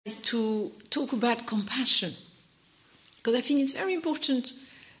to talk about compassion, because I think it's very important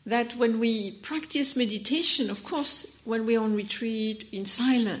that when we practice meditation, of course, when we're on retreat in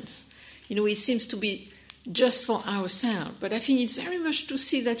silence, it seems to be just for ourselves. But I think it's very much to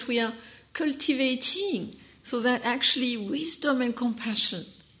see that we are cultivating so that actually wisdom and compassion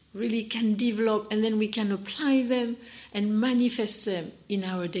really can develop, and then we can apply them and manifest them in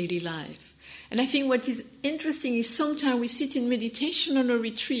our daily life. And I think what is interesting is sometimes we sit in meditation on a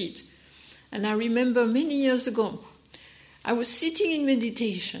retreat. And I remember many years ago, I was sitting in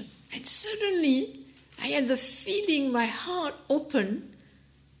meditation, and suddenly I had the feeling my heart opened,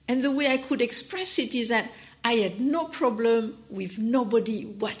 and the way I could express it is that I had no problem with nobody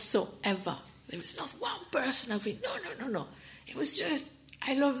whatsoever. There was not one person I think, no. It was just,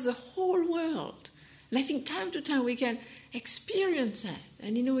 I love the whole world. And I think time to time we can experience that.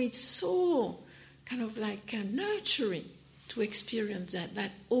 And it's so kind of like nurturing to experience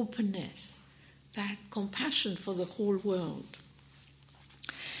that openness, that compassion for the whole world.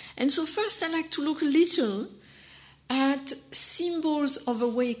 And so first I'd like to look a little at symbols of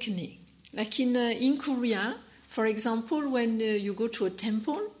awakening. Like in Korea, for example, when you go to a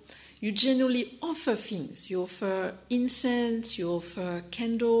temple, you generally offer things. You offer incense, you offer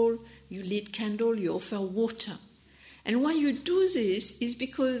candle, you lit candle, you offer water. And why you do this is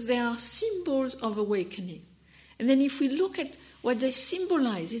because they are symbols of awakening. And then if we look at what they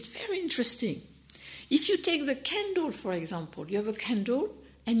symbolize, it's very interesting. If you take the candle, for example, you have a candle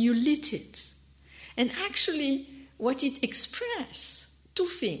and you lit it. And actually what it expresses, two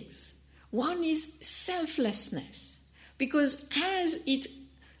things. One is selflessness, because as it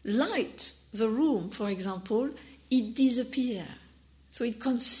light the room, for example, it disappears. So it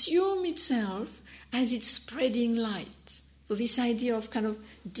consumes itself as it's spreading light. So this idea of kind of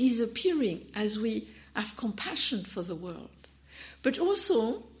disappearing as we have compassion for the world. But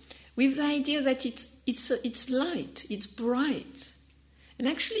also with the idea that it's light, it's bright. And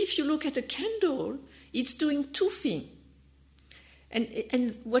actually if you look at a candle, it's doing two things.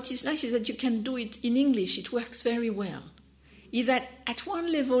 And what is nice is that you can do it in English, it works very well. Is that at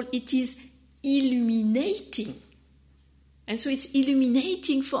one level it is illuminating. And so it's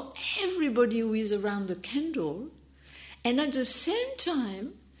illuminating for everybody who is around the candle. And at the same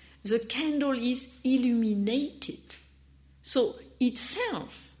time, the candle is illuminated. So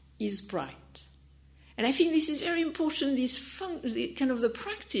itself is bright. And I think this is very important. This kind of the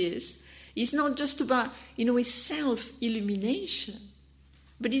practice is not just about, self-illumination.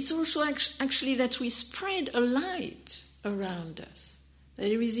 But it's also actually that we spread a light around us.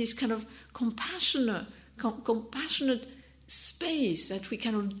 There is this kind of compassionate space that we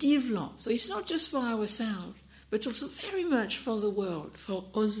kind of develop. So it's not just for ourselves, but also very much for the world, for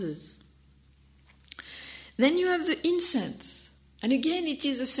others. Then you have the incense. And again, it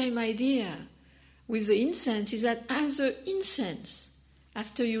is the same idea with the incense, is that as the incense,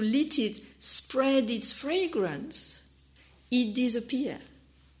 after you lit it, spread its fragrance, it disappears.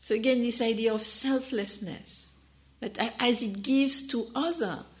 So again, this idea of selflessness, that as it gives to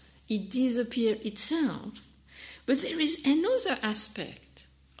others, it disappears itself. But there is another aspect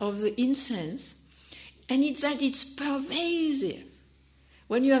of the incense, and it's that it's pervasive.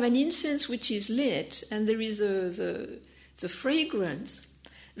 When you have an incense which is lit, and there is the fragrance,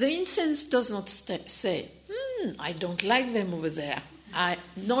 the incense does not say, I don't like them over there. I'm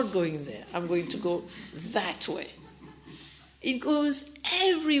not going there. I'm going to go that way. It goes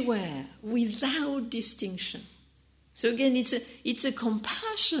everywhere without distinction. So again, it's a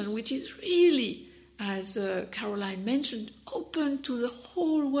compassion which is really, as Caroline mentioned, open to the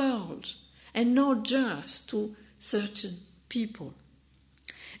whole world and not just to certain people.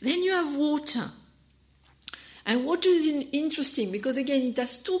 Then you have water. And water is interesting because, again, it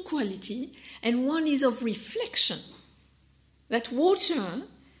has two qualities, and one is of reflection. That water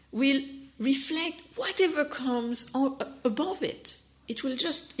will reflect whatever comes above it. It will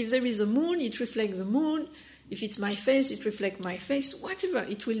just, if there is a moon, it reflects the moon. If it's my face, it reflects my face. Whatever,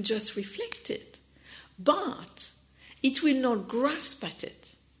 it will just reflect it. But it will not grasp at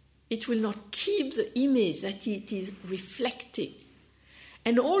it. It will not keep the image that it is reflecting.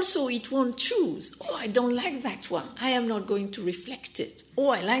 And also it won't choose, I don't like that one, I am not going to reflect it.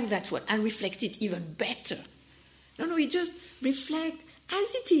 I like that one, and reflect it even better. No, it just reflects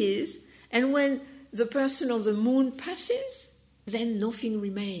as it is, and when the person on the moon passes, then nothing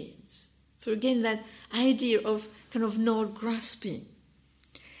remains. So again, that idea of kind of not grasping.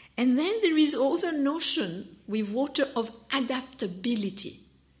 And then there is also notion with water of adaptability.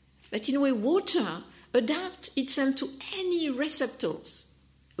 That in a way water adapts itself to any receptacles.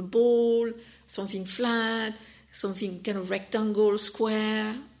 A bowl, something flat, something kind of rectangle,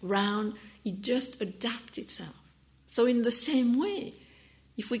 square, round. It just adapts itself. So in the same way,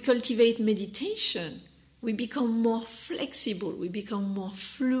 if we cultivate meditation, we become more flexible, we become more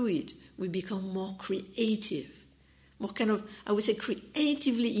fluid, we become more creative, more kind of, I would say,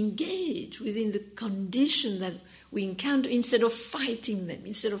 creatively engaged within the condition that we encounter, instead of fighting them,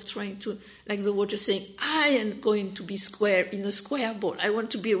 instead of trying to, like the water saying, I am going to be square in a square bowl, I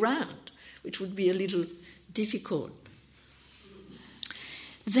want to be round, which would be a little difficult.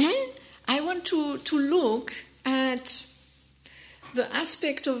 Then I want to look at the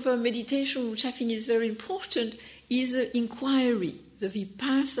aspect of meditation which I think is very important, is inquiry, the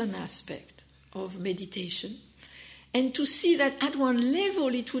Vipassana aspect of meditation, and to see that at one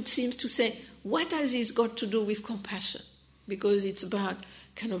level it would seem to say, what has this got to do with compassion? Because it's about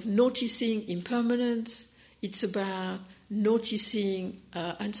kind of noticing impermanence, it's about noticing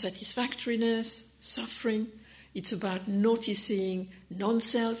unsatisfactoriness, suffering, it's about noticing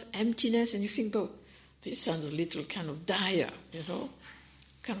non-self, emptiness, and you think, oh, this sounds a little kind of dire,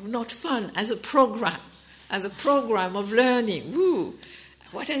 kind of not fun as a program of learning. Woo!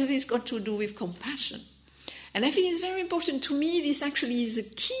 What has this got to do with compassion? And I think it's very important. To me, this actually is a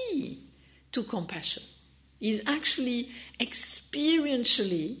key to compassion, is actually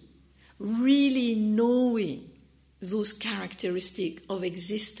experientially really knowing those characteristics of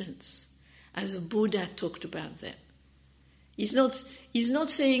existence as the Buddha talked about them. He's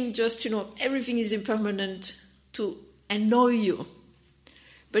not saying just, everything is impermanent to annoy you.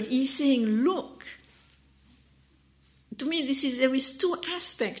 But he's saying, look, to me there is two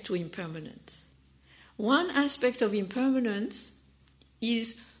aspects to impermanence. One aspect of impermanence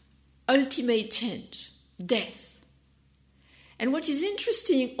is ultimate change, death. And what is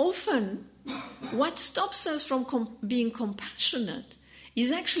interesting, often what stops us from being compassionate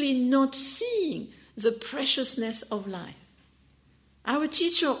is actually not seeing the preciousness of life. Our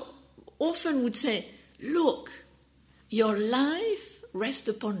teacher often would say, look, your life rests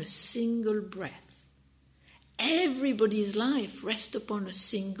upon a single breath. Everybody's life rests upon a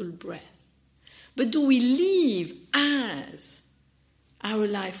single breath. But do we live as our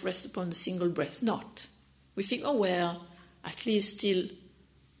life rests upon a single breath? Not. We think, oh well, at least till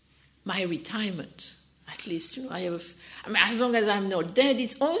my retirement. At least, as long as I'm not dead,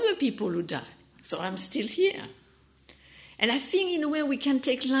 it's other people who die. So I'm still here. And I think in a way we can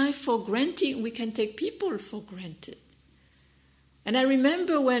take life for granted, we can take people for granted. And I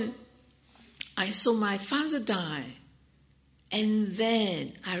remember when I saw my father die, and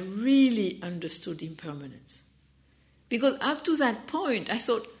then I really understood impermanence. Because up to that point I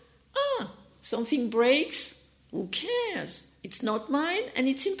thought, something breaks, who cares? It's not mine and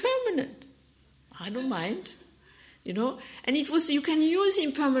it's impermanent. I don't mind, And it was, you can use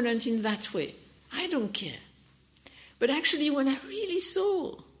impermanence in that way. I don't care. But actually, when I really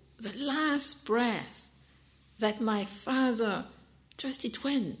saw the last breath that my father, just it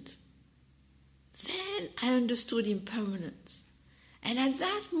went, then I understood impermanence. And at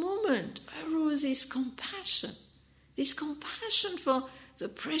that moment arose this compassion for the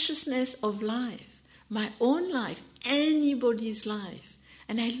preciousness of life, my own life, anybody's life.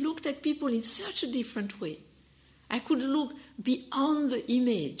 And I looked at people in such a different way. I could look beyond the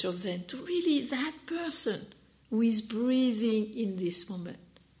image of them to really that person who is breathing in this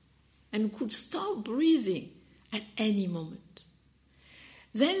moment and could stop breathing at any moment.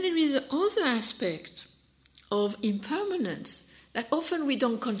 Then there is another aspect of impermanence that often we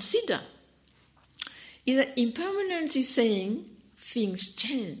don't consider, is that impermanence is saying things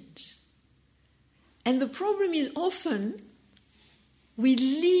change. And the problem is often we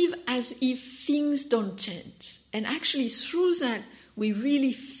live as if things don't change. And actually through that, we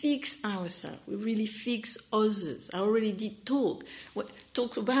really fix ourselves, we really fix others. I already did talk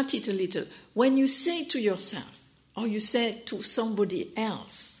about it a little. When you say to yourself, or you say to somebody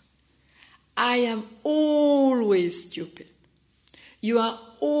else, I am always stupid. You are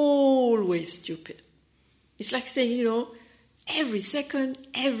always stupid. It's like saying, every second,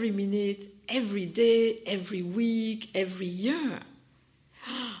 every minute, every day, every week, every year.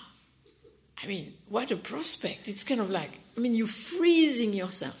 I mean, what a prospect. It's kind of like, you're freezing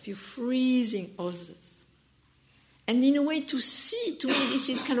yourself, you're freezing others. And in a way to me, this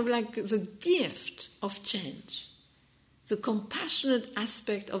is kind of like the gift of change, the compassionate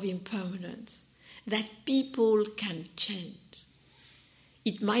aspect of impermanence, that people can change.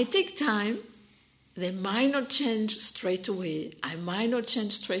 It might take time, they might not change straight away, I might not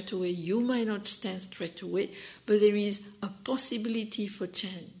change straight away, you might not change straight away, but there is a possibility for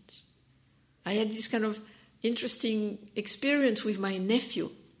change. I had this kind of interesting experience with my nephew.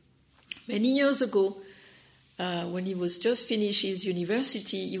 Many years ago, when he was just finished his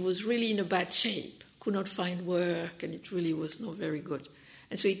university, he was really in a bad shape, could not find work, and it really was not very good.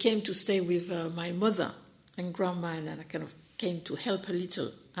 And so he came to stay with my mother and grandma, and I kind of came to help a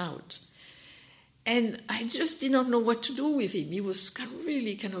little out. And I just did not know what to do with him. He was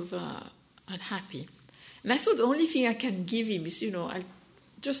really unhappy. And I thought the only thing I can give him is,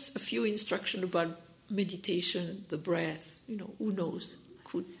 just a few instructions about meditation, the breath, who knows,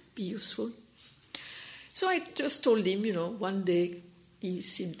 could be useful. So I just told him, one day, he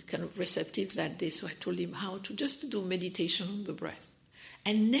seemed kind of receptive that day, so I told him how to just do meditation on the breath.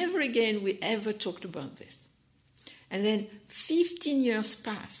 And never again we ever talked about this. And then 15 years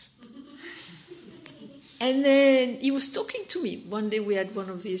passed. And then he was talking to me. One day we had one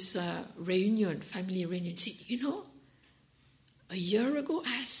of these family reunions. He said, a year ago I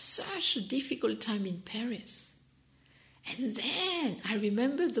had such a difficult time in Paris. And then I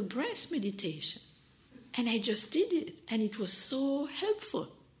remember the breath meditation. And I just did it. And it was so helpful.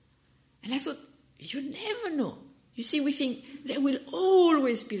 And I thought, you never know. You see, we think there will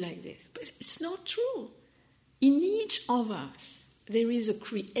always be like this. But it's not true. In each of us, there is a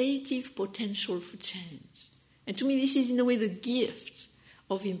creative potential for change. And to me, this is in a way the gift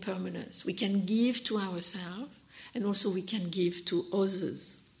of impermanence. We can give to ourselves, and also we can give to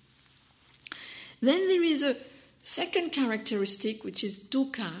others. Then there is a second characteristic, which is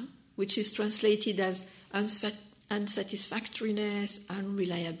dukkha, which is translated as unsatisfactoriness,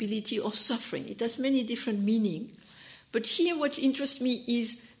 unreliability, or suffering. It has many different meanings. But here what interests me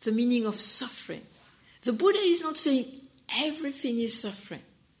is the meaning of suffering. The Buddha is not saying everything is suffering.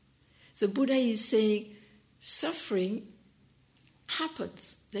 The Buddha is saying suffering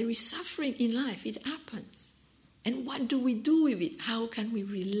happens. There is suffering in life. It happens. And what do we do with it? How can we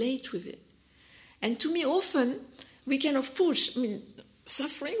relate with it? And to me, often, we kind of push.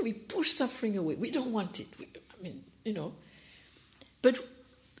 Suffering, we push suffering away. We don't want it. But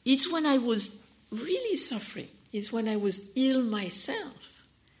it's when I was really suffering, it's when I was ill myself,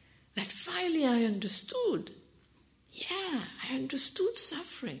 that finally I understood. Yeah, I understood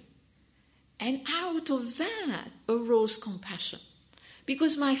suffering. And out of that arose compassion.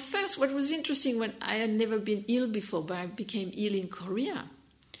 Because what was interesting, when I had never been ill before, but I became ill in Korea.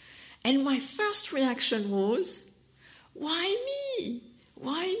 And my first reaction was, why me?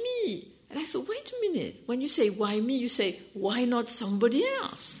 Why me? And I thought, wait a minute. When you say, why me, you say, why not somebody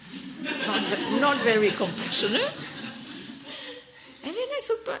else? Not very compassionate. And then I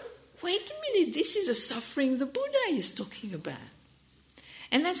thought, but wait a minute, this is a suffering the Buddha is talking about.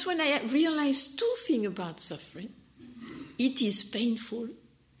 And that's when I realized two things about suffering. It is painful,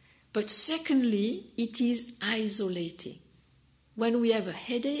 but secondly, it is isolating. When we have a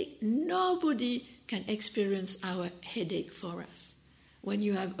headache, nobody can experience our headache for us. When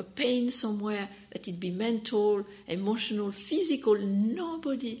you have a pain somewhere, that it be mental, emotional, physical,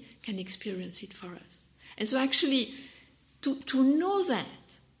 nobody can experience it for us. And so actually, to know that,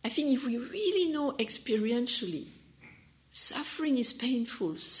 I think if we really know experientially, suffering is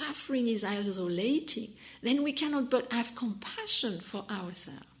painful, suffering is isolating, then we cannot but have compassion for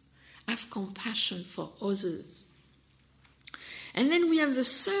ourselves, have compassion for others. And then we have the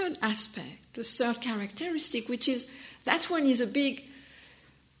third aspect, the third characteristic, which is, that one is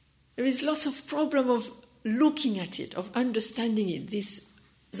there is lots of problem of looking at it, of understanding it,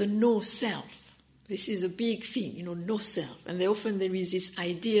 the no self. This is a big thing, no self. And often there is this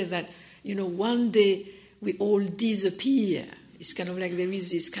idea that, one day we all disappear. It's kind of like there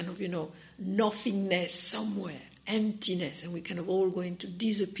is this kind of, nothingness somewhere, emptiness, and we're kind of all going to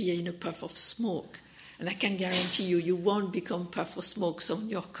disappear in a puff of smoke. And I can guarantee you won't become puff of smoke on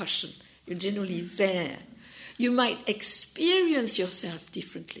your cushion. You're generally there. You might experience yourself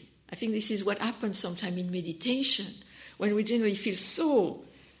differently. I think this is what happens sometimes in meditation, when we generally feel so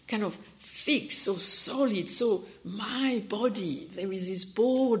kind of fixed, so solid, so my body, there is this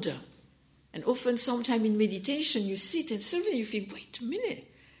border. And often sometime in meditation you sit and suddenly you think, wait a minute,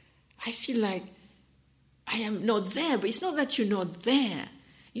 I feel like I am not there. But it's not that you're not there.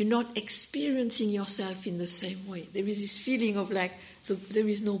 You're not experiencing yourself in the same way. There is this feeling of like, so there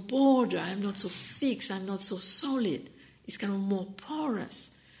is no border. I'm not so fixed. I'm not so solid. It's kind of more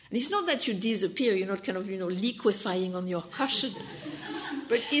porous. And it's not that you disappear. You're not kind of, liquefying on your cushion.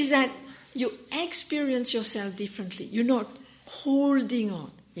 But it's that you experience yourself differently. You're not holding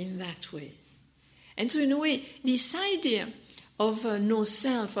on in that way. And so in a way, this idea of no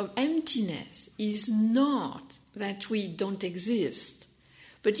self, of emptiness, is not that we don't exist,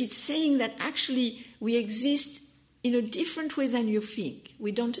 but it's saying that actually we exist in a different way than you think.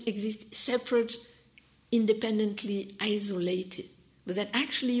 We don't exist separate, independently isolated, but that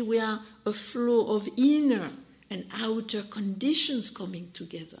actually we are a flow of inner and outer conditions coming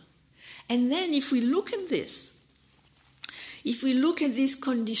together. And then if we look at this, if we look at this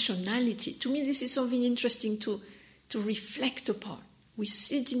conditionality, to me this is something interesting to reflect upon. We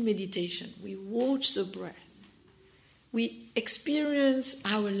sit in meditation, we watch the breath, we experience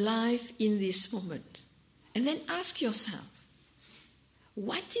our life in this moment. And then ask yourself,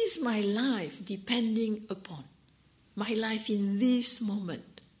 what is my life depending upon? My life in this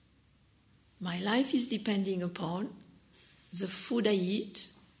moment. My life is depending upon the food I eat,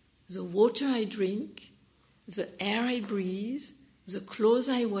 the water I drink, the air I breathe, the clothes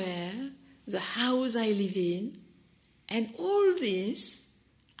I wear, the house I live in, and all this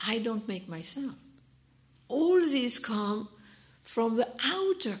I don't make myself. All these come from the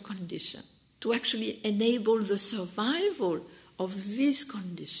outer condition to actually enable the survival of this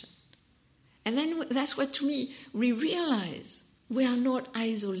condition. And then that's what, to me, we realize we are not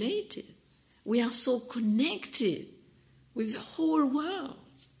isolated. We are so connected with the whole world,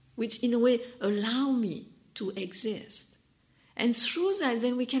 which in a way allow me to exist. And through that,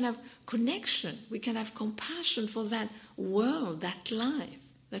 then we can have connection, we can have compassion for that world, that life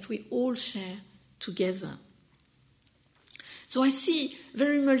that we all share together. So I see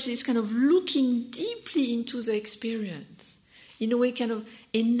very much this kind of looking deeply into the experience, in a way kind of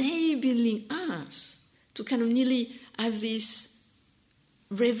enabling us to kind of nearly have this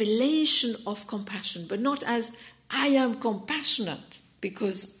revelation of compassion, but not as I am compassionate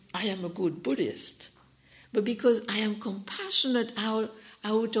because I am a good Buddhist, but because I am compassionate out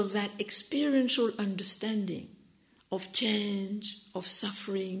of that experiential understanding of change, of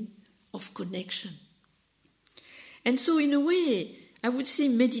suffering, of connection. And so in a way, I would say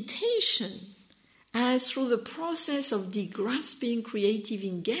meditation as through the process of degrasping creative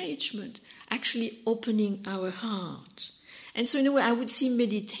engagement, actually opening our heart. And so in a way, I would see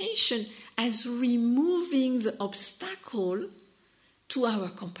meditation as removing the obstacle to our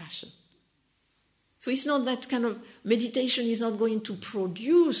compassion. So it's not that kind of meditation is not going to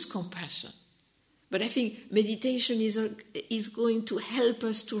produce compassion, but I think meditation is going to help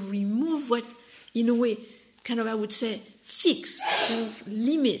us to remove what, in a way, kind of, I would say, fix, kind of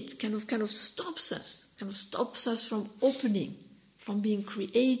limit, kind of stops us from opening, from being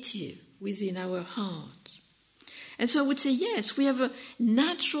creative within our heart. And so I would say, yes, we have a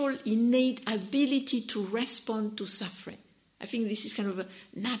natural, innate ability to respond to suffering. I think this is kind of a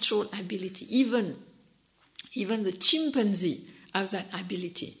natural ability. Even the chimpanzee have that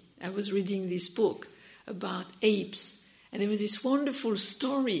ability. I was reading this book about apes, and there was this wonderful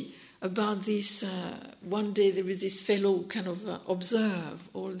story about this. One day there was this fellow kind of observe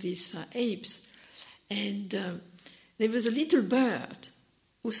all these apes, and there was a little bird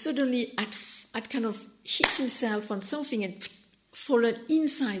who suddenly had kind of hit himself on something and fallen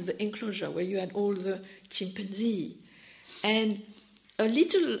inside the enclosure where you had all the chimpanzee. And a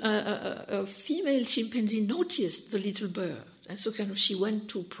little a female chimpanzee noticed the little bird, and so kind of she went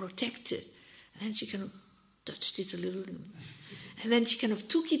to protect it, and then she kind of touched it a little, and then she kind of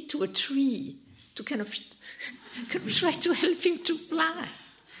took it to a tree to kind of try to help him to fly.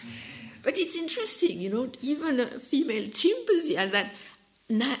 But it's interesting, even a female chimpanzee has that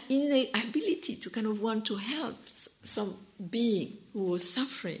innate ability to kind of want to help some being who was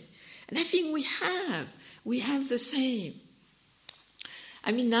suffering. And I think we have the same.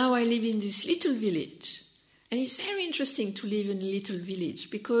 I mean, now I live in this little village, and it's very interesting to live in a little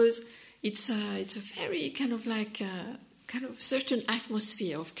village because it's a very kind of like kind of certain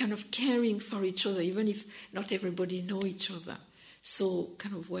atmosphere of kind of caring for each other, even if not everybody know each other so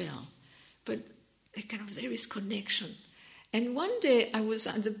kind of well. But there is connection. And one day I was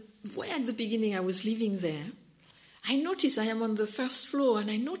at the beginning I was living there. I noticed I am on the first floor,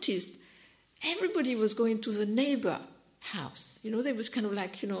 and I noticed everybody was going to the neighbor house. There was kind of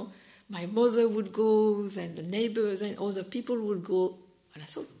like, my mother would go, then the neighbors, and other people would go. And I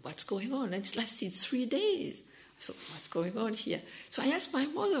thought, what's going on? And it lasted 3 days. I thought, what's going on here? So I asked my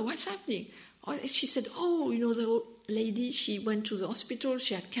mother, what's happening? She said, the old lady, she went to the hospital,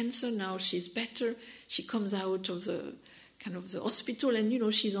 she had cancer, now she's better. She comes out of the hospital,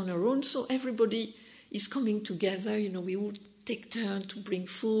 and, she's on her own, so everybody is coming together. We would take turn to bring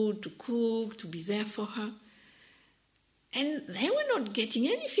food, to cook, to be there for her. And they were not getting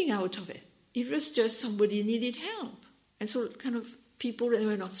anything out of it. It was just somebody needed help. And so kind of people, they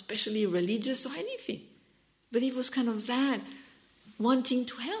were not especially religious or anything. But it was kind of that, wanting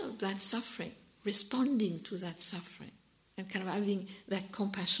to help that suffering, responding to that suffering, and kind of having that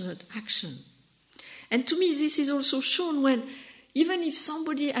compassionate action. And to me, this is also shown when, even if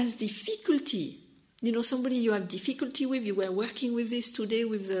somebody has difficulty, somebody you have difficulty with, you were working with this today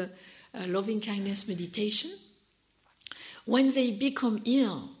with the loving kindness meditation, when they become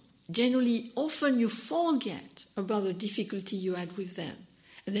ill, generally, often you forget about the difficulty you had with them.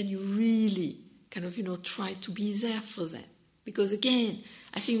 And then you really kind of, try to be there for them. Because again,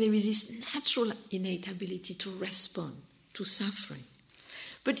 I think there is this natural innate ability to respond to suffering.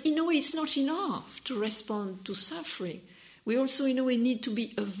 But in a way, it's not enough to respond to suffering. We also, in a way, need to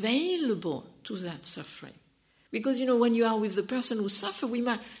be available to that suffering. Because, when you are with the person who suffers, we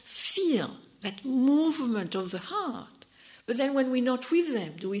might feel that movement of the heart. But then when we're not with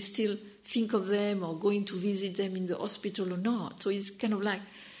them, do we still think of them or going to visit them in the hospital or not? So it's kind of like,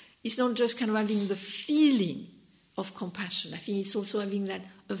 it's not just kind of having the feeling of compassion. I think it's also having that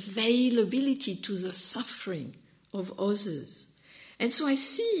availability to the suffering of others. And so I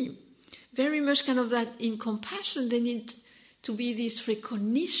see very much kind of that in compassion there needs to be this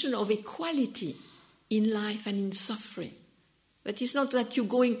recognition of equality in life and in suffering. That it's not that you're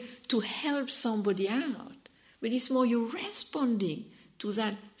going to help somebody out, but it's more you're responding to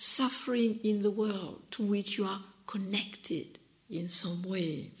that suffering in the world to which you are connected in some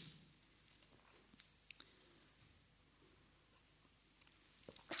way.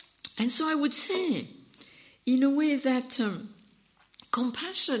 And so I would say, in a way that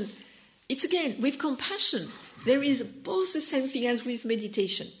compassion, it's again, with compassion, there is both the same thing as with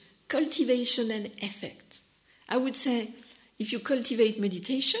meditation, cultivation and effect. I would say, if you cultivate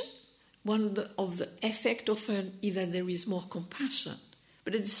meditation, one of the effect often is that there is more compassion.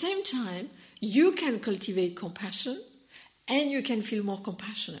 But at the same time, you can cultivate compassion and you can feel more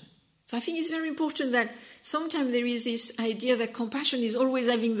compassionate. So I think it's very important that sometimes there is this idea that compassion is always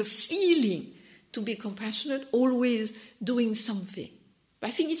having the feeling to be compassionate, always doing something. But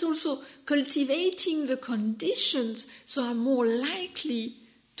I think it's also cultivating the conditions so I'm more likely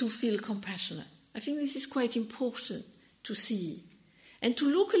to feel compassionate. I think this is quite important to see. And to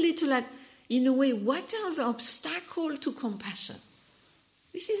look a little at, in a way, what are the obstacles to compassion?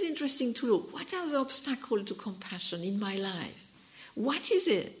 This is interesting to look. What are the obstacles to compassion in my life? What is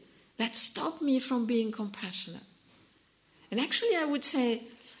it that stopped me from being compassionate? And actually, I would say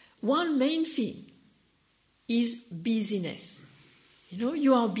one main thing is busyness.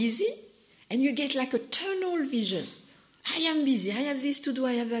 You are busy and you get like a tunnel vision. I am busy. I have this to do.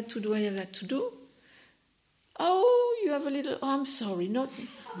 I have that to do. I have that to do. Oh, you have a little, I'm sorry, not,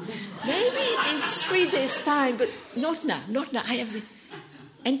 maybe in 3 days' time, but not now, I have the,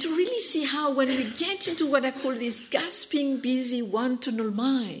 and to really see how when we get into what I call this gasping, busy, one-tunnel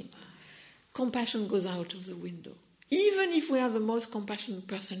mind, compassion goes out of the window. Even if we are the most compassionate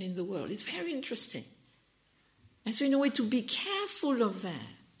person in the world, it's very interesting. And so in a way to be careful of that.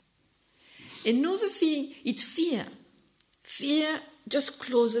 Another thing, it's fear. Fear just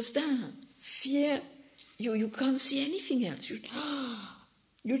closes down. Fear, you can't see anything else.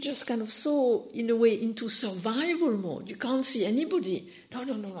 You're just kind of so, in a way, into survival mode. You can't see anybody. No,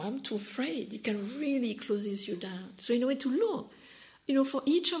 I'm too afraid. It kind of really closes you down. So in a way to look, for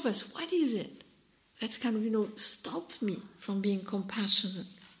each of us, what is it that kind of, stops me from being compassionate?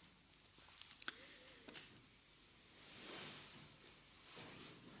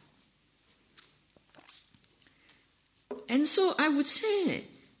 And so I would say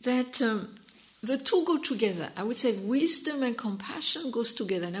that the two go together. I would say wisdom and compassion goes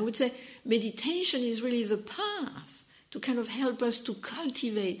together. And I would say meditation is really the path to kind of help us to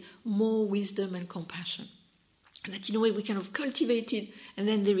cultivate more wisdom and compassion. And that in a way we kind of cultivate it, and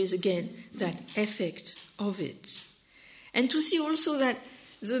then there is again that effect of it. And to see also that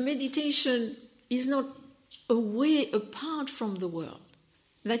the meditation is not a way apart from the world.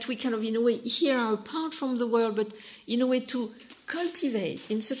 That we kind of, in a way, here are apart from the world, but in a way to cultivate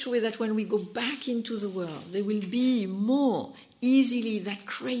in such a way that when we go back into the world, there will be more easily that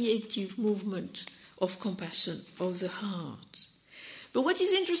creative movement of compassion of the heart. But what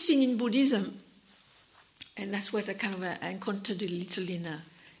is interesting in Buddhism, and that's what I kind of encountered a little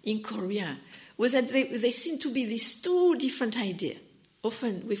in Korea, was that there seem to be these two different ideas,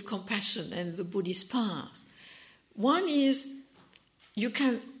 often with compassion and the Buddhist path. One is you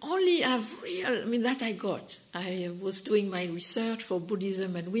can only have that I got. I was doing my research for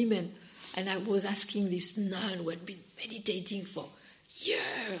Buddhism and women, and I was asking this nun who had been meditating for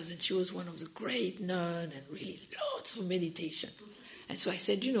years, and she was one of the great nuns and really lots of meditation. And so I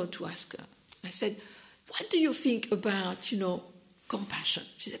said, to ask her, I said, what do you think about, compassion?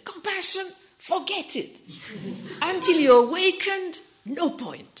 She said, compassion, forget it. Until you're awakened, no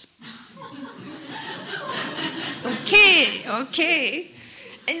point. Okay.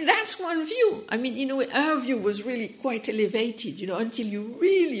 And that's one view. In a way, our view was really quite elevated, until you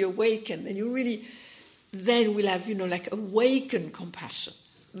really awaken, and you really then will have, like awakened compassion.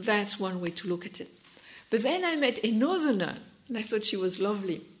 That's one way to look at it. But then I met another nun, and I thought she was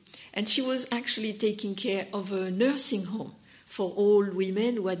lovely. And she was actually taking care of a nursing home for old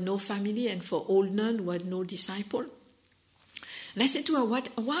women who had no family and for old nuns who had no disciple. And I said to her,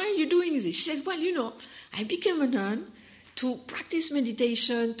 why are you doing this? She said, well, I became a nun to practice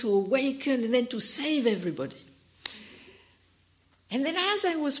meditation, to awaken, and then to save everybody. And then as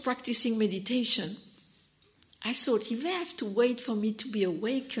I was practicing meditation, I thought, if they have to wait for me to be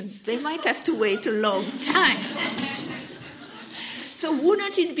awakened, they might have to wait a long time. So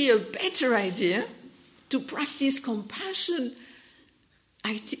wouldn't it be a better idea to practice compassionate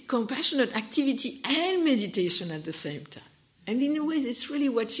activity and meditation at the same time? And in a way, it's really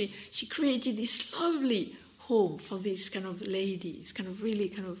what she created this lovely home for this kind of ladies, really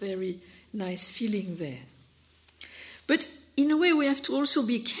very nice feeling there. But in a way, we have to also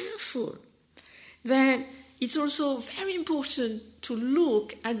be careful that it's also very important to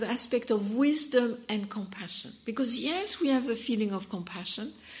look at the aspect of wisdom and compassion. Because yes, we have the feeling of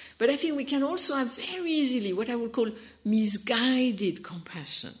compassion, but I think we can also have very easily what I would call misguided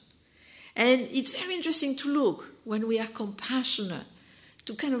compassion. And it's very interesting to look when we are compassionate,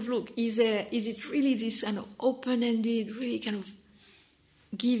 to kind of look, is it really this kind of open-ended, really kind of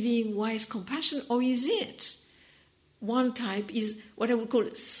giving, wise compassion, or is it one type is what I would call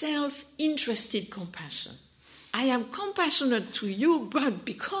self-interested compassion? I am compassionate to you, but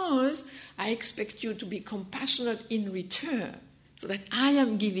because I expect you to be compassionate in return, so that I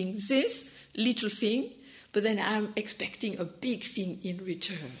am giving this little thing, but then I'm expecting a big thing in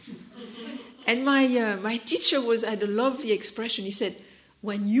return. And my teacher had a lovely expression. He said,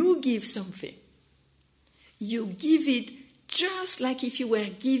 when you give something, you give it just like if you were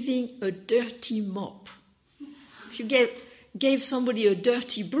giving a dirty mop. If you gave somebody a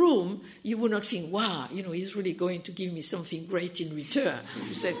dirty broom, you would not think, wow, he's really going to give me something great in return. If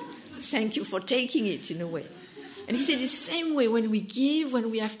you said, thank you for taking it, in a way. And he said the same way, when we give, when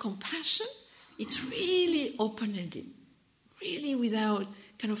we have compassion, it's really open-ended, really without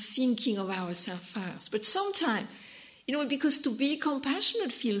kind of thinking of ourselves first. But sometimes, because to be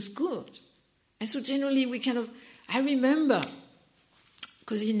compassionate feels good. And so generally I remember,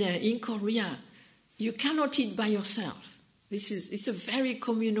 because in Korea, you cannot eat by yourself. It's a very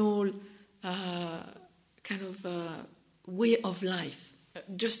communal way of life.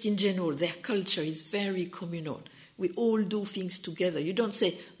 Just in general, their culture is very communal. We all do things together. You don't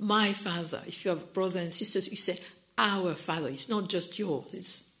say, my father. If you have brothers and sisters, you say, our father. It's not just yours,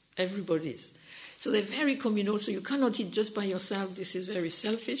 it's everybody's. So they're very communal, so you cannot eat just by yourself. This is very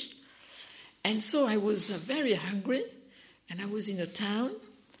selfish. And so I was very hungry, and I was in a town,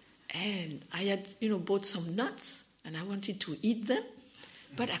 and I had, bought some nuts, and I wanted to eat them,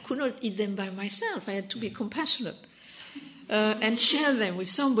 but I could not eat them by myself. I had to be compassionate and share them with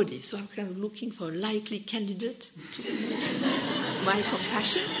somebody. So I'm kind of looking for a likely candidate to my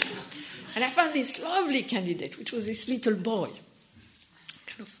compassion. And I found this lovely candidate, which was this little boy,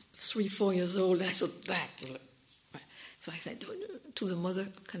 kind of 3-4 years old. And I thought, so I said to the mother,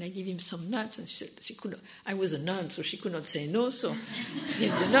 can I give him some nuts? And she said she could not. I was a nun, so she could not say no. So I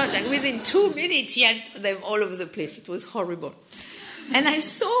gave the nut, and within 2 minutes, he had them all over the place. It was horrible. And I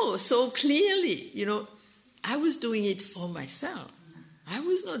saw so clearly, I was doing it for myself. I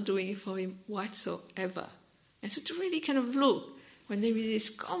was not doing it for him whatsoever. And so to really kind of look, when there is this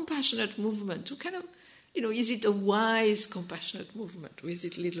compassionate movement, to kind of, is it a wise compassionate movement, or is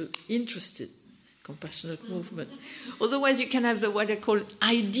it a little interested compassionate movement? Otherwise, you can have what I call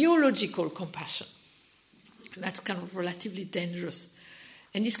ideological compassion. And that's kind of relatively dangerous.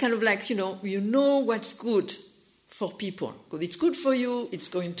 And it's kind of like, you know what's good for people. Because it's good for you, it's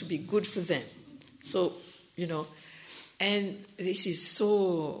going to be good for them. So, and this is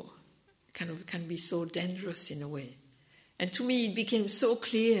so, can be so dangerous in a way. And to me, it became so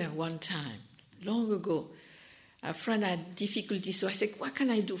clear one time, long ago. A friend had difficulty, so I said, what can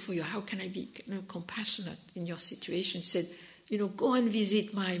I do for you? How can I be compassionate in your situation? She said, go and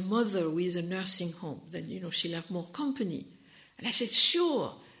visit my mother who is a nursing home. Then, she'll have more company. And I said,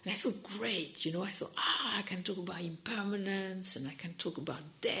 sure. And I thought, great. I thought, I can talk about impermanence and I can talk about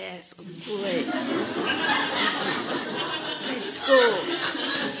death. Oh, great. Let's go.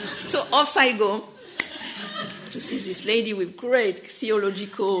 So off I go to see this lady with great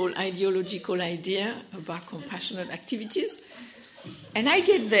theological, ideological idea about compassionate activities. And I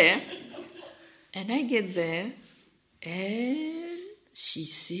get there, and she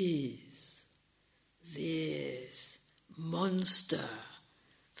sees this monster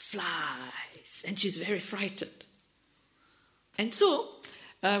flies, and she's very frightened. And so,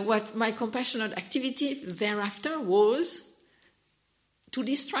 what my compassionate activity thereafter was to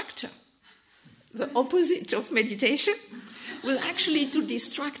distract her. the opposite of meditation, was actually to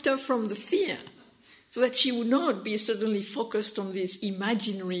distract her from the fear, so that she would not be suddenly focused on these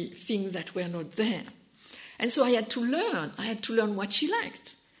imaginary things that were not there. And so I had to learn what she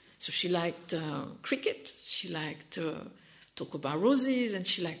liked. So she liked cricket, she liked talk about roses, and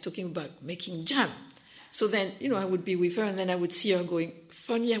she liked talking about making jam. So then, I would be with her, and then I would see her going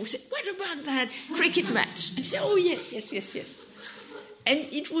funny. I would say, what about that cricket match? And she'd say, oh, yes. And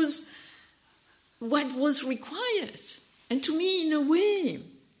it was what was required. And to me, in a way,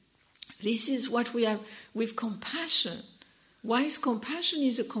 this is what we have with compassion. Wise compassion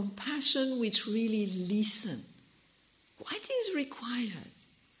is a compassion which really listens. What is required?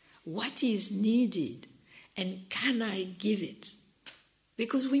 What is needed? And can I give it?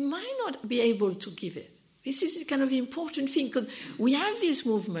 Because we might not be able to give it. This is a kind of important thing, because we have this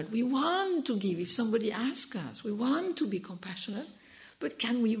movement. We want to give. If somebody asks us, we want to be compassionate, but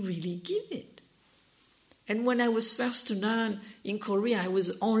can we really give it? And when I was first a nun in Korea, I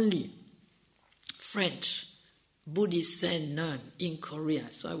was only French Buddhist Zen nun in Korea.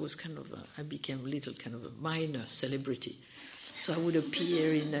 So I became a little kind of a minor celebrity. So I would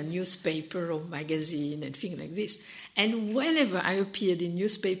appear in a newspaper or magazine and things like this. And whenever I appeared in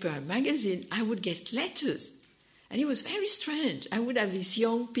newspaper or magazine, I would get letters. And it was very strange. I would have these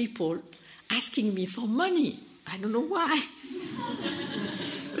young people asking me for money. I don't know why.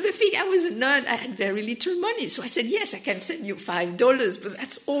 But the thing, I was a nun, I had very little money. So I said, yes, I can send you $5, but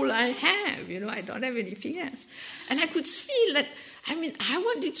that's all I have. I don't have anything else. And I could feel that, I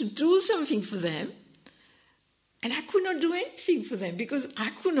wanted to do something for them. And I could not do anything for them because I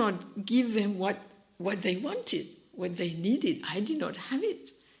could not give them what they wanted, what they needed. I did not have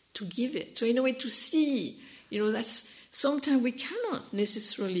it to give it. So in a way to see, that's sometimes we cannot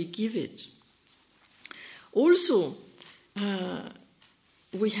necessarily give it. Also,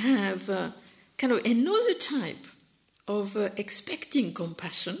 we have kind of another type of expecting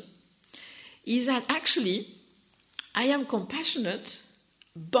compassion is that actually I am compassionate,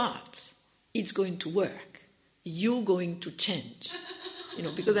 but it's going to work. You're going to change,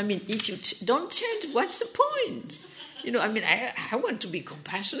 because if you don't change, what's the point? I want to be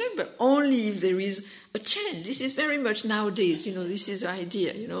compassionate, but only if there is a change. This is very much nowadays, this is the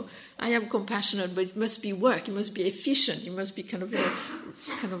idea, I am compassionate, but it must be work, it must be efficient, it must be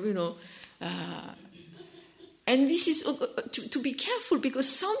and this is to be careful, because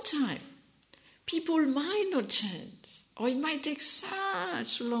sometimes people might not change, or it might take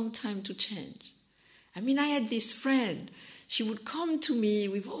such a long time to change. I had this friend, she would come to me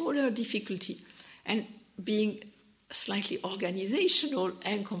with all her difficulty, and being slightly organizational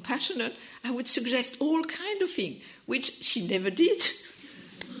and compassionate, I would suggest all kind of things, which she never did.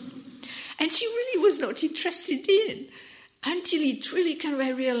 And she really was not interested in, until it really I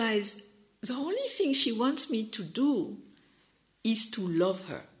realized the only thing she wants me to do is to love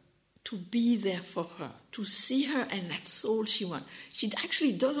her, to be there for her, to see her, and that's all she wants. She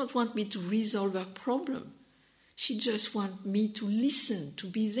actually doesn't want me to resolve her problem. She just wants me to listen, to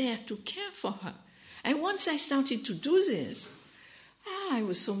be there, to care for her. And once I started to do this, it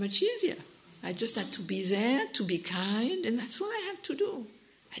was so much easier. I just had to be there, to be kind, and that's all I had to do.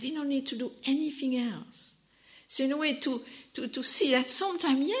 I did not need to do anything else. So in a way, to see that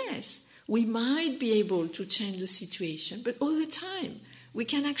sometimes, yes, we might be able to change the situation, but all the time, we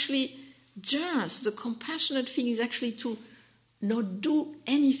can actually the compassionate thing is actually to not do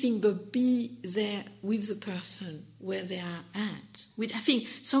anything but be there with the person where they are at. Which I think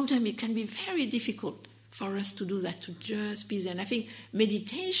sometimes it can be very difficult for us to do that, to just be there. And I think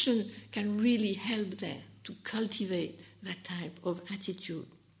meditation can really help there to cultivate that type of attitude.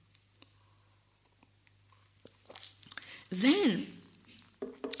 Then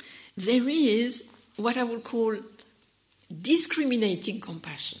there is what I would call discriminating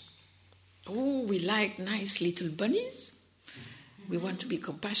compassion. Oh, we like nice little bunnies. We want to be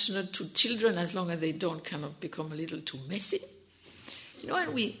compassionate to children as long as they don't become a little too messy.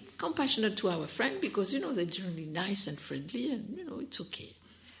 And we compassionate to our friends because, they're generally nice and friendly and, it's okay.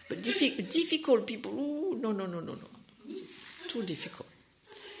 But difficult people, no. Too difficult.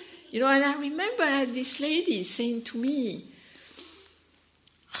 And I remember I had this lady saying to me,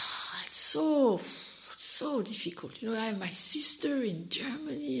 it's so difficult. I have my sister in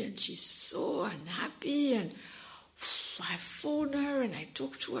Germany and she's so unhappy and I phone her and I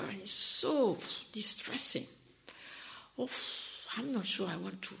talk to her and it's so distressing. I'm not sure I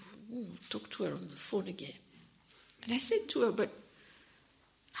want to talk to her on the phone again. And I said to her, but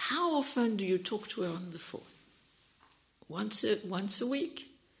how often do you talk to her on the phone? Once a week?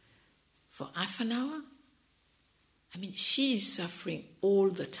 For half an hour? She's suffering all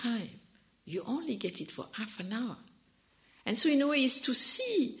the time. You only get it for half an hour. And so in a way, it's to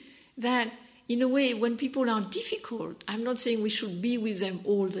see that, in a way, when people are difficult, I'm not saying we should be with them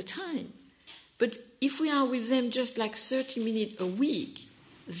all the time. But if we are with them just like 30 minutes a week,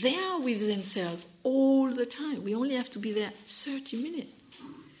 they are with themselves all the time. We only have to be there 30 minutes.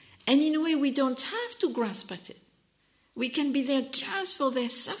 And in a way, we don't have to grasp at it. We can be there just for their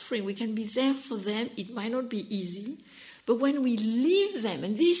suffering. We can be there for them. It might not be easy. But when we leave them,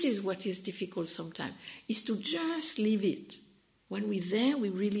 and this is what is difficult sometimes, is to just leave it. When we're there,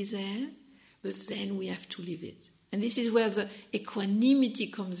 we're really there, but then we have to leave it. And this is where the equanimity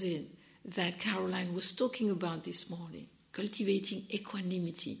comes in that Caroline was talking about this morning. Cultivating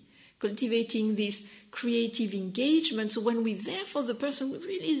equanimity, cultivating this creative engagement. So when we're there for the person, we're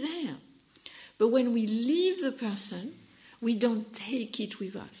really there. But when we leave the person, we don't take it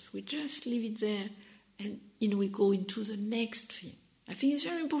with us. We just leave it there and we go into the next thing. I think it's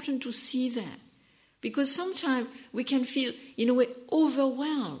very important to see that. Because sometimes we can feel, in a way,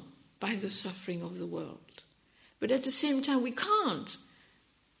 overwhelmed by the suffering of the world. But at the same time, we can't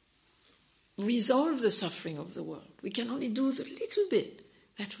resolve the suffering of the world. We can only do the little bit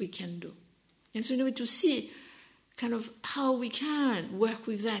that we can do. And so in a way to see kind of how we can work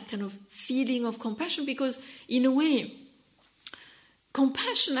with that kind of feeling of compassion, because in a way,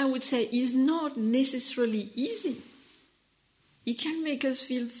 compassion, I would say, is not necessarily easy. It can make us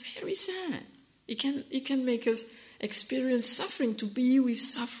feel very sad. It can make us experience suffering. To be with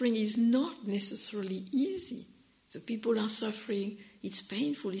suffering is not necessarily easy. The people are suffering, it's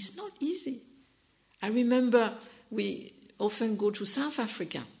painful, it's not easy. I remember we often go to South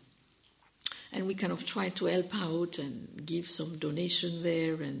Africa and we kind of try to help out and give some donation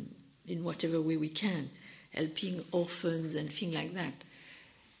there and in whatever way we can, helping orphans and things like that.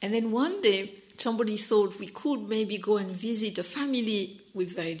 And then one day somebody thought we could maybe go and visit a family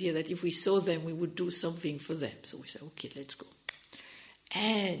with the idea that if we saw them we would do something for them. So we said, okay, let's go.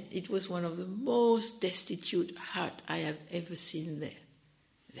 And it was one of the most destitute huts I have ever seen there.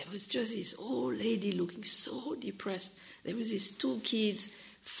 There was just this old lady looking so depressed. There was these 2 kids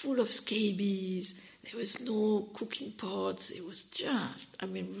full of scabies. There was no cooking pots. It was just,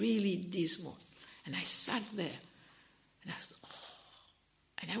 really dismal. And I sat there and I thought,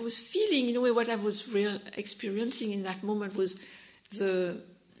 oh. And I was feeling, in a way, what I was experiencing in that moment was the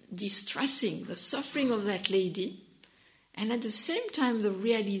distressing, the suffering of that lady, and at the same time the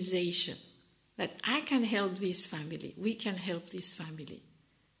realization that I can help this family, we can help this family.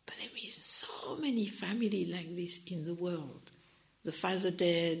 But there is so many families like this in the world. The father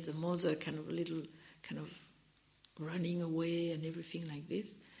dead, the mother kind of running away and everything like this.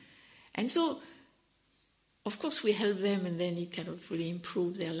 And so, of course, we help them and then it kind of really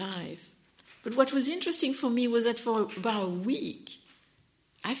improved their life. But what was interesting for me was that for about a week,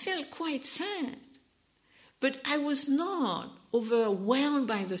 I felt quite sad. But I was not overwhelmed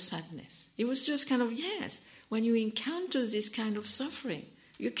by the sadness. It was just kind of, yes, when you encounter this kind of suffering,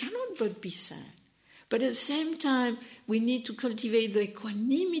 you cannot but be sad. But at the same time, we need to cultivate the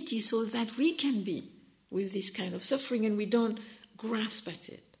equanimity so that we can be with this kind of suffering and we don't grasp at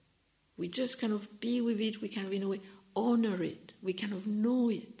it. We just kind of be with it, we kind of, in a way, honor it, we kind of know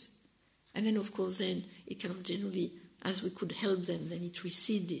it. And then, of course, then it kind of generally, as we could help them, then it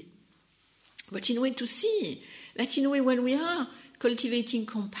receded. But in a way to see that, in a way, when we are cultivating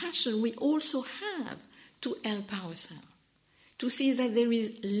compassion, we also have to help ourselves, to see that there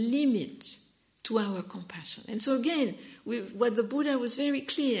is limit to our compassion. And so again, what the Buddha was very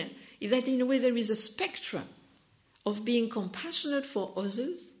clear is that in a way there is a spectrum of being compassionate for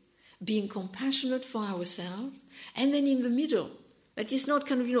others, being compassionate for ourselves, and then in the middle, that is not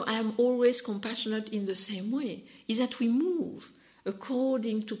kind of, I am always compassionate in the same way, is that we move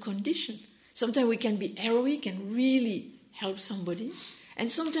according to condition. Sometimes we can be heroic and really help somebody,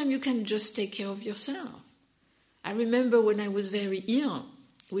 and sometimes you can just take care of yourself. I remember when I was very ill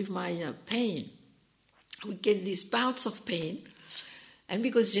with my pain, I would get these bouts of pain, and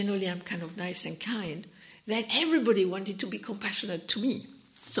because generally I'm kind of nice and kind, that everybody wanted to be compassionate to me.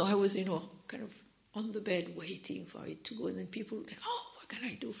 So I was, kind of on the bed waiting for it to go, and then people would go, oh, what can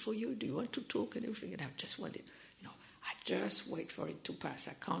I do for you? Do you want to talk and everything? And I just wanted, I just wait for it to pass.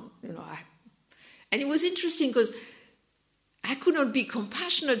 I can't, And it was interesting because I could not be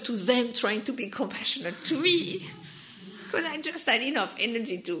compassionate to them trying to be compassionate to me because I just had enough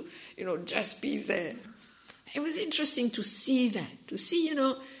energy to, just be there. It was interesting to see that, to see,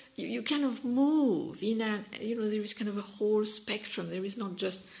 you kind of move in there is kind of a whole spectrum. There is not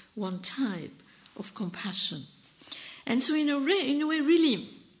just one type of compassion. And so in a way, really,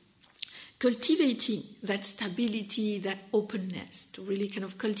 cultivating that stability, that openness, to really kind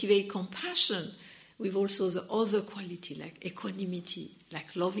of cultivate compassion with also the other quality, like equanimity,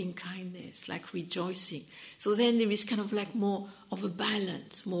 like loving kindness, like rejoicing. So then there is kind of like more of a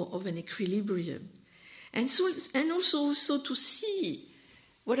balance, more of an equilibrium. And also to see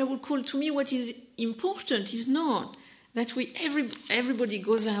what I would call, to me, what is important is not that everybody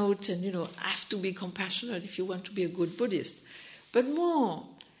goes out and, have to be compassionate if you want to be a good Buddhist, but more,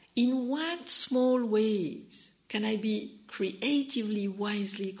 in what small ways can I be creatively,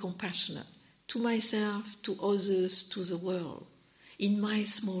 wisely compassionate to myself, to others, to the world, in my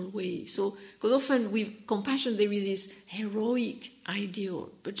small way. So, because often with compassion there is this heroic ideal,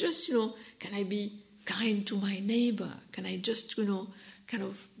 but just, can I be kind to my neighbor? Can I just, kind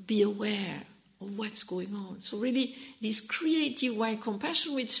of be aware of what's going on? So really this creative wise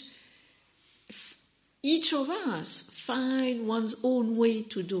compassion, which each of us find one's own way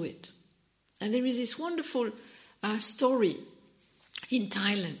to do it. And there is this wonderful story in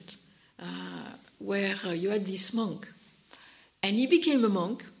Thailand where you had this monk, and he became a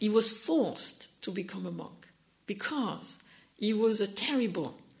monk. He was forced to become a monk because he was a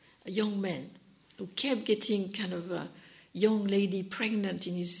terrible young man who kept getting kind of a young lady pregnant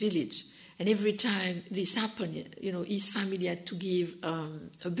in his village. And every time this happened, his family had to give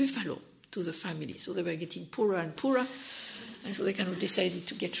a buffalo to the family. So they were getting poorer and poorer. And so they kind of decided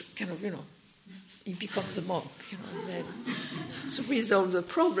to get kind of, he becomes a monk, and then to resolve the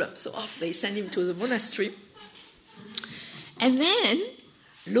problem. So off they send him to the monastery. And then,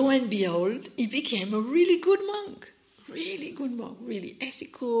 lo and behold, he became a really good monk, really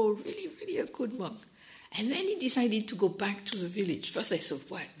ethical, really a good monk. And then he decided to go back to the village. First they thought,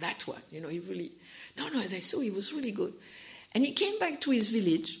 well, that one, he really... No, they saw he was really good. And he came back to his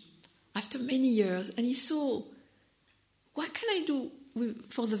village after many years, and he saw, what can I do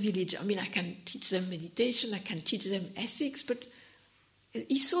for the village? I mean, I can teach them meditation, I can teach them ethics, but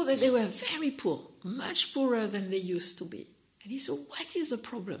he saw that they were very poor, much poorer than they used to be. And he saw, what is the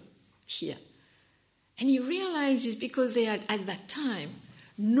problem here? And he realized it's because they had, at that time,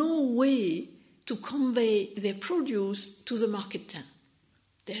 no way to convey their produce to the market town.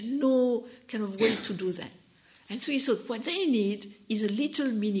 There had no kind of way to do that. And so he thought, what they need is a little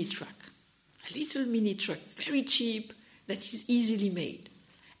mini truck, very cheap, that is easily made.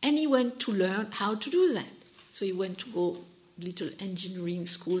 And he went to learn how to do that. So he went to go little engineering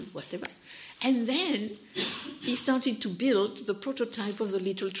school, whatever. And then he started to build the prototype of the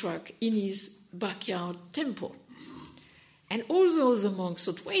little truck in his backyard temple. And all the other monks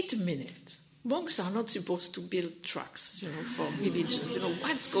thought, wait a minute, monks are not supposed to build trucks, for villages.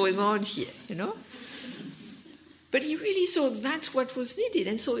 What's going on here, But he really thought that's what was needed.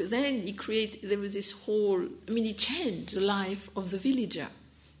 And so then there was this whole, he changed the life of the villager.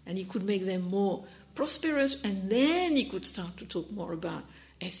 And he could make them more prosperous, and then he could start to talk more about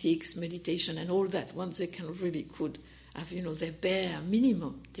ethics, meditation, and all that, once they kind of really could have, their bare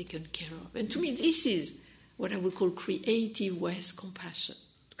minimum taken care of. And to me, this is what I would call creative wise compassion.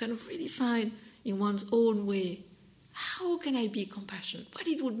 To kind of really find in one's own way, how can I be compassionate? What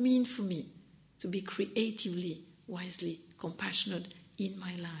it would mean for me to be creatively, wisely compassionate in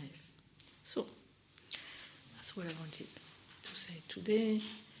my life. So, that's what I wanted to say today.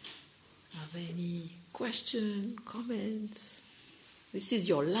 Are there any questions, comments? This is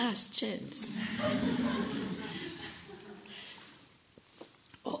your last chance.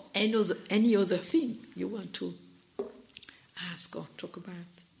 Or any other thing you want to ask or talk about.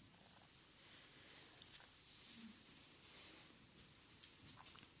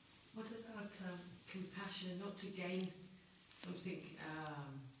 What about compassion, not to gain something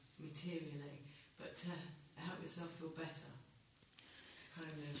materially, but to help yourself feel better? Kind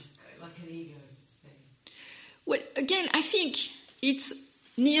of like an ego thing. Well, again, I think it's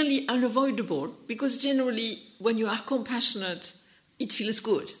nearly unavoidable, because generally when you are compassionate, it feels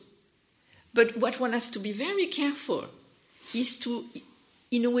good. But what one has to be very careful is to,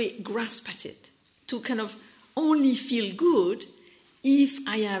 in a way, grasp at it, to kind of only feel good if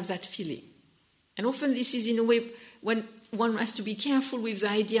I have that feeling. And often this is in a way when one has to be careful with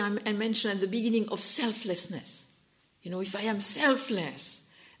the idea I mentioned at the beginning of selflessness. If I am selfless,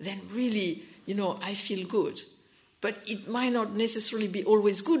 then really, I feel good. But it might not necessarily be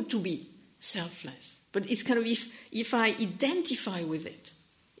always good to be selfless. But it's kind of if I identify with it,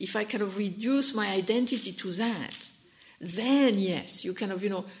 if I kind of reduce my identity to that, then yes, you kind of,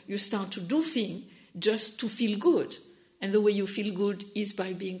 you start to do things just to feel good. And the way you feel good is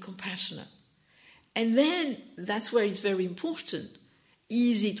by being compassionate. And then that's where it's very important.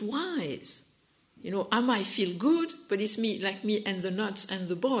 Is it wise I might feel good, but it's me and the nuts and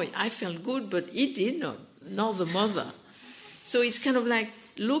the boy. I felt good, but he did not the mother. So it's kind of like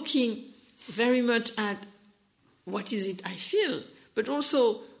looking very much at what is it I feel, but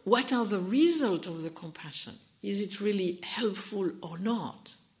also what are the results of the compassion? Is it really helpful or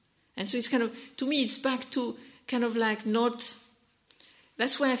not? And so it's kind of, to me, it's back to kind of like not...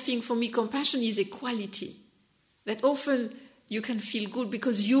 That's why I think for me compassion is a quality. That often you can feel good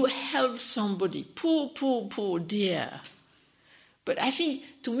because you help somebody. Poor dear. But I think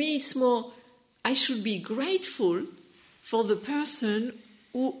to me it's more, I should be grateful for the person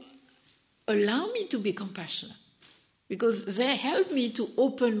who allow me to be compassionate. Because they help me to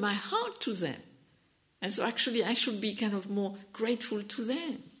open my heart to them. And so actually I should be kind of more grateful to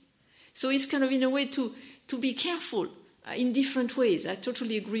them. So it's kind of in a way to be careful in different ways. I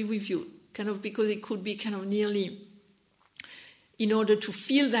totally agree with you. Kind of because it could be kind of nearly, in order to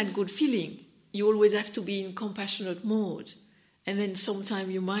feel that good feeling, you always have to be in compassionate mode. And then sometimes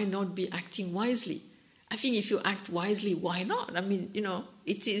you might not be acting wisely. I think if you act wisely, why not? I mean,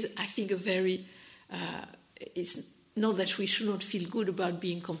 it is, I think, a very, it's not that we should not feel good about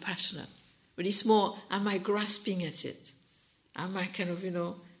being compassionate, but it's more, am I grasping at it? Am I kind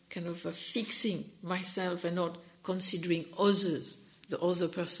of fixing myself and not considering others, the other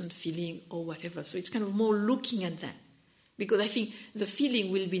person feeling or whatever. So it's kind of more looking at that. Because I think the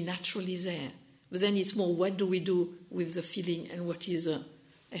feeling will be naturally there. But then it's more, what do we do with the feeling and what is the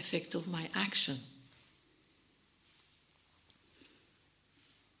effect of my action?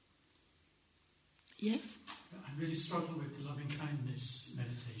 Yes? I really struggle with the loving-kindness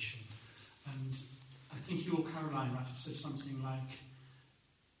meditation. And I think you or Caroline might have said something like,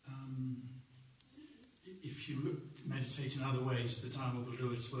 if you meditate in other ways, the Dharma will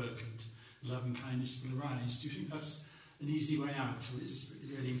do its work and loving-kindness will arise. Do you think that's an easy way out, or is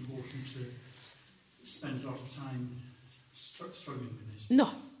it really important to spend a lot of time struggling with it?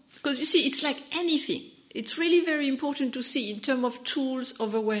 No, because you see, it's like anything. It's really very important to see in terms of tools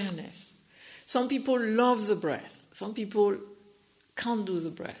of awareness. Some people love the breath. Some people can't do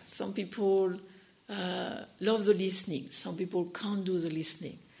the breath. Some people love the listening. Some people can't do the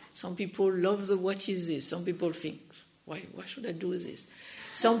listening. Some people love the what is this. Some people think, why should I do this?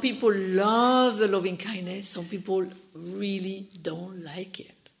 Some people love the loving kindness. Some people really don't like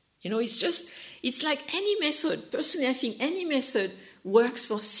it. It's like any method. Personally, I think any method works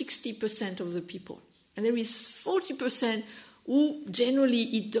for 60% of the people. And there is 40% who generally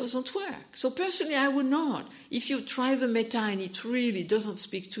it doesn't work. So personally, I would not. If you try the metta and it really doesn't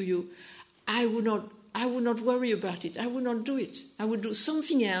speak to you, I would not worry about it. I would not do it. I would do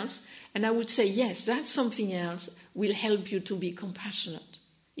something else, and I would say, yes, that something else will help you to be compassionate.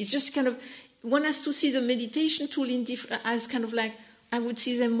 It's just kind of, one has to see the meditation tool as kind of like, I would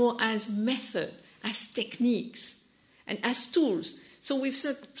see them more as method, as techniques, and as tools. So with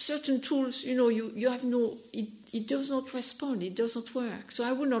certain tools, you have it does not respond, it doesn't work. So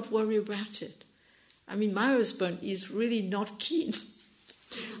I would not worry about it. I mean, my husband is really not keen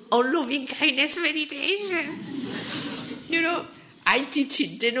on loving kindness meditation. I teach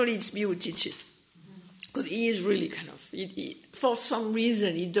it. Generally, it's me who teach it. Because he is really kind of, for some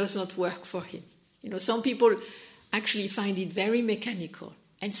reason, it does not work for him. Some people actually find it very mechanical.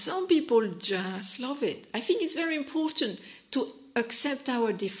 And some people just love it. I think it's very important to accept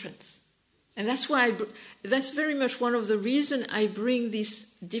our difference. And that's why that's very much one of the reasons I bring this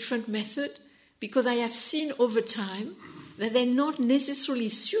different method, because I have seen over time that they're not necessarily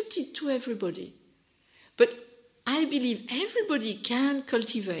suited to everybody. But I believe everybody can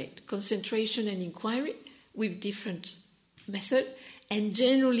cultivate concentration and inquiry with different methods, and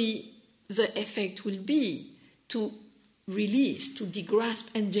generally the effect will be to release, to degrasp,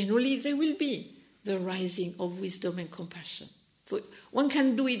 and generally there will be the rising of wisdom and compassion. So one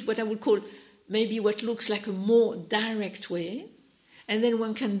can do it what I would call maybe what looks like a more direct way, and then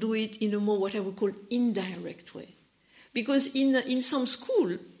one can do it in a more what I would call indirect way. Because in some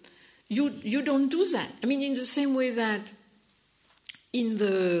school, you don't do that. I mean, in the same way that in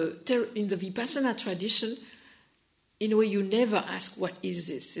the Vipassana tradition, in a way you never ask, what is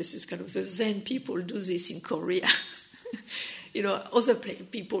this? This is kind of the Zen people do this in Korea. Other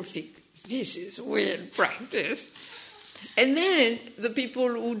people think, this is weird practice. And then the people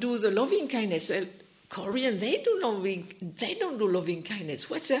who do the loving kindness, Korean, they don't do loving kindness.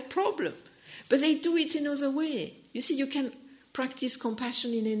 What's their problem? But they do it another way. You see, you can practice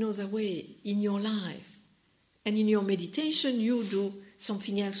compassion in another way in your life. And in your meditation, you do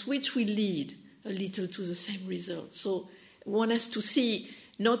something else which will lead a little to the same result. So one has to see,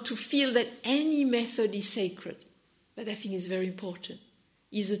 not to feel that any method is sacred. That I think is very important.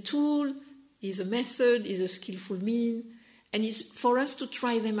 Is a tool is a method, is a skillful mean, and it's for us to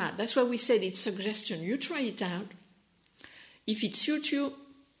try them out. That's why we said it's suggestion. You try it out. If it suits you,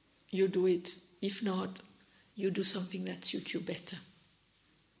 you do it. If not, you do something that suits you better.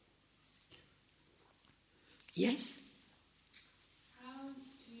 Yes? How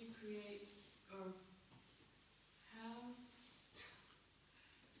do you create, or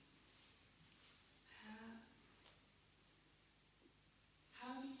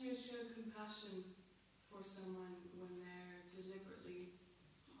how do you show compassion for someone when they're deliberately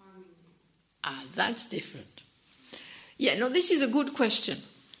harming you? That's different. Yeah, no, this is a good question.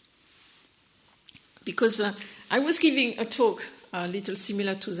 Because I was giving a talk a little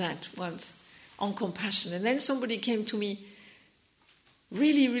similar to that once on compassion. And then somebody came to me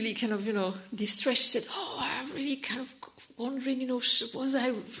really, really kind of, distressed. She said, I'm really kind of wondering, was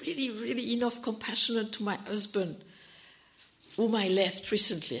I really, really enough compassionate to my husband whom I left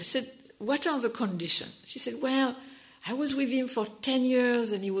recently? I said, what are the conditions? She said, well, I was with him for 10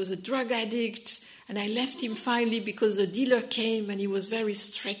 years and he was a drug addict and I left him finally because the dealer came and he was very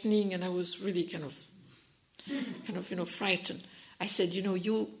threatening and I was really kind of frightened. I said,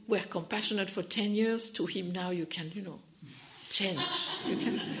 you were compassionate for 10 years. To him now you can, change. You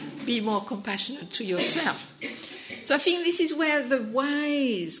can be more compassionate to yourself. So I think this is where the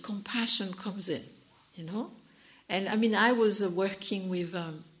wise compassion comes in, And I was working with,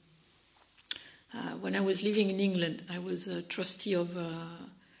 when I was living in England, I was a trustee of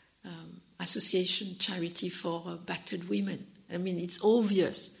association charity for battered women. It's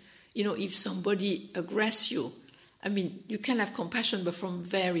obvious, if somebody aggress you, you can have compassion, but from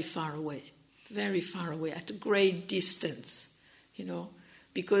very far away, at a great distance,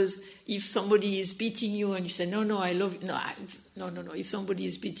 because if somebody is beating you and you say, no, I love you, no, if somebody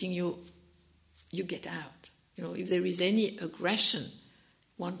is beating you, you get out. If there is any aggression,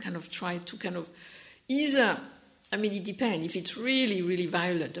 one kind of try to kind of either, it depends. If it's really, really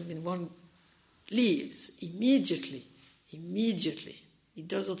violent, one leaves immediately. It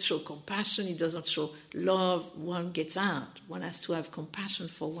doesn't show compassion, it doesn't show love, one gets out. One has to have compassion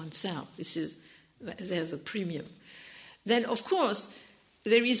for oneself. There's a premium. Then, of course,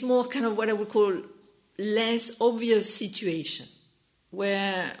 there is more kind of what I would call less obvious situation,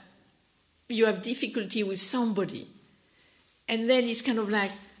 where you have difficulty with somebody, and then it's kind of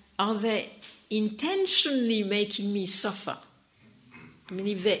like, are they intentionally making me suffer?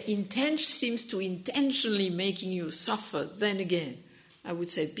 If their intent seems to intentionally making you suffer, then again, I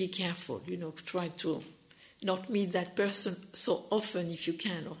would say be careful, try to not meet that person so often if you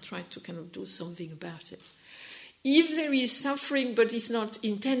can, or try to kind of do something about it. If there is suffering, but it's not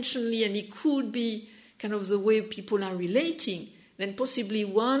intentionally, and it could be kind of the way people are relating, then possibly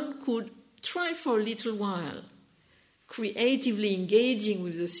one could try for a little while, creatively engaging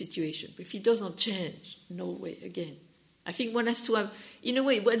with the situation. But if it doesn't change, no way again. I think one has to have, in a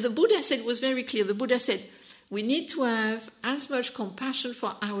way, what the Buddha said was very clear. The Buddha said, we need to have as much compassion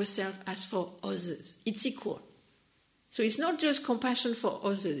for ourselves as for others. It's equal. So it's not just compassion for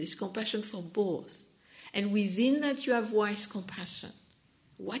others, it's compassion for both. And within that you have wise compassion.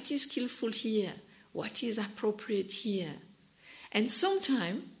 What is skillful here? What is appropriate here? And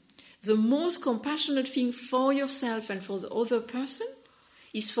sometimes the most compassionate thing for yourself and for the other person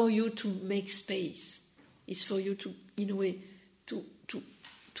is for you to make space. It's for you to, in a way, to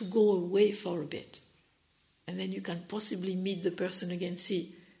go away for a bit. And then you can possibly meet the person again,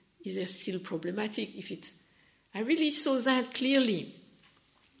 see, is there still problematic? I really saw that clearly.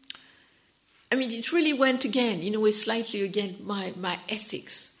 It really went again, in a way, slightly against my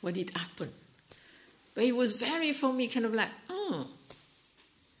ethics when it happened. But it was very, for me, kind of like,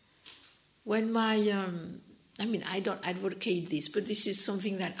 when I don't advocate this, but this is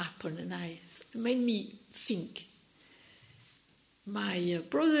something that happened, and it made me think. My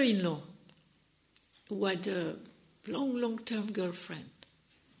brother-in-law, who had a long-term girlfriend,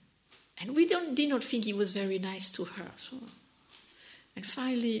 and we did not think he was very nice to her. And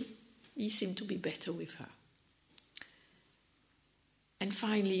finally, he seemed to be better with her. And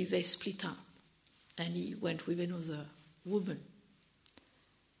finally, they split up, and he went with another woman.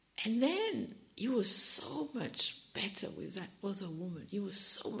 And then he was so much better with that other woman. He was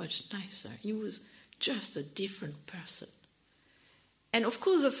so much nicer. He was just a different person. And of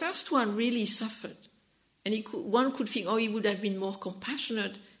course, the first one really suffered. And one could think, he would have been more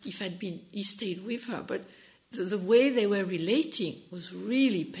compassionate if he stayed with her. But the way they were relating was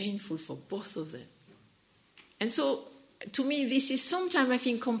really painful for both of them. And so, to me, this is sometimes, I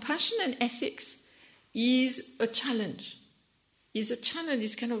think, compassion and ethics is a challenge. It's a challenge.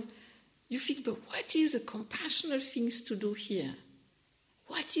 It's kind of, you think, but what is the compassionate things to do here?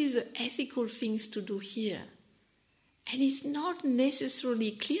 What what is the ethical things to do here? And it's not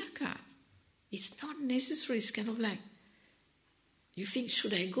necessarily clear-cut. It's not necessary. It's kind of like, you think,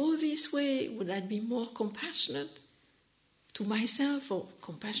 should I go this way? Would that be more compassionate to myself or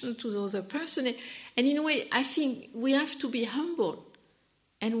compassionate to the other person? And in a way, I think we have to be humble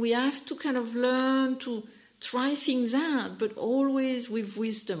and we have to kind of learn to try things out, but always with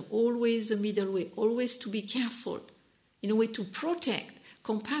wisdom, always the middle way, always to be careful, in a way to protect.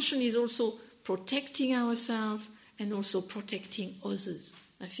 Compassion is also protecting ourselves and also protecting others,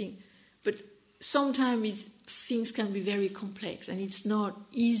 I think. But sometimes things can be very complex and it's not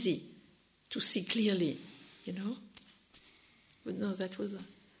easy to see clearly, you know. But no, that was a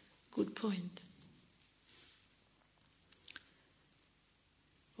good point.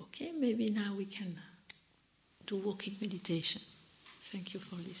 Okay, maybe now we can do walking meditation. Thank you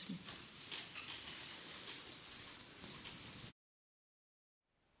for listening.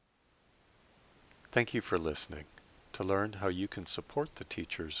 Thank you for listening. To learn how you can support the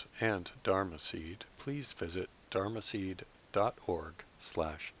teachers and Dharma Seed, please visit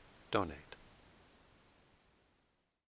dharmaseed.org/donate.